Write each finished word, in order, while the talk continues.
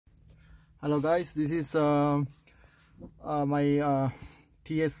Hello guys, this is my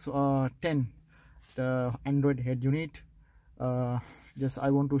TS10, the Android head unit. Just I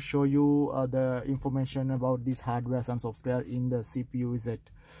want to show you the information about this hardware and software in the CPUZ.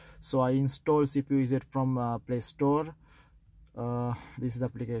 So I installed CPUZ from Play Store. This is the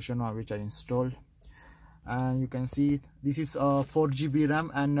application which I installed, and you can see this is 4 GB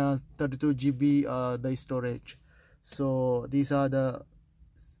RAM and 32 GB the storage. So these are the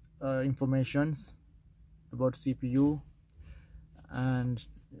informations about CPU, and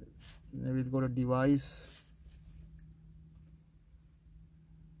we will go to device.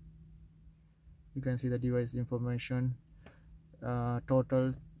 You can see the device information.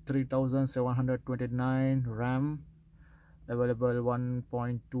 Total 3729 RAM, available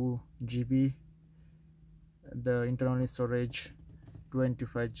 1.2 GB. The internal storage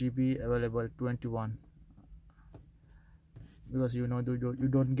 25 GB, available 21. Because you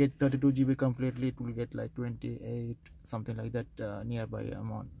don't get 32 GB completely, it will get like 28, something like that, nearby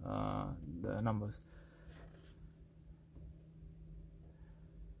amount, the numbers.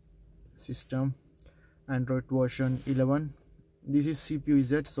 System Android version 11. This is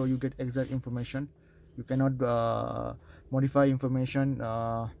CPUZ, so you get exact information. You cannot modify information.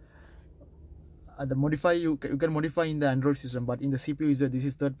 You can modify in the Android system, but in the CPUZ, this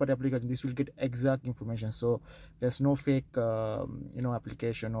is third-party application. This will get exact information, so there's no fake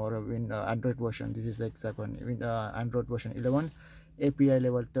application or in Android version. This is the exact one in Android version 11, API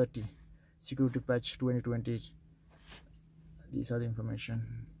level 30, security patch 2020. These are the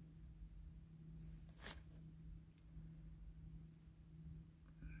information.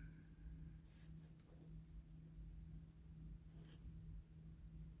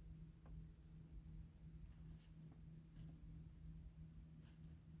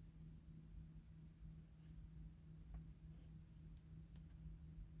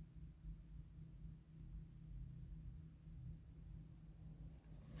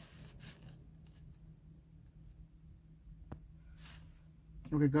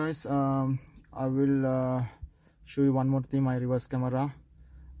 Okay guys, I will show you one more thing, my reverse camera.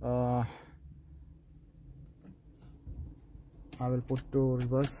 I will put to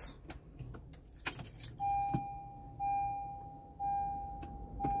reverse.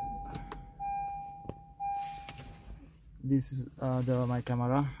 This is my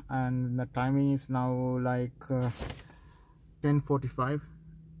camera, and the timing is now like 10:45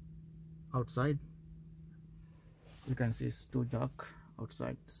 outside. You can see it's too dark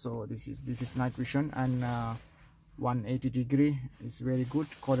outside, so this is night vision, and 180 degree is very good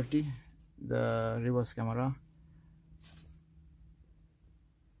quality, the reverse camera.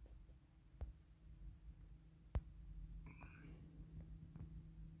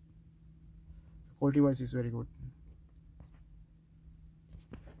 The quality wise is very good.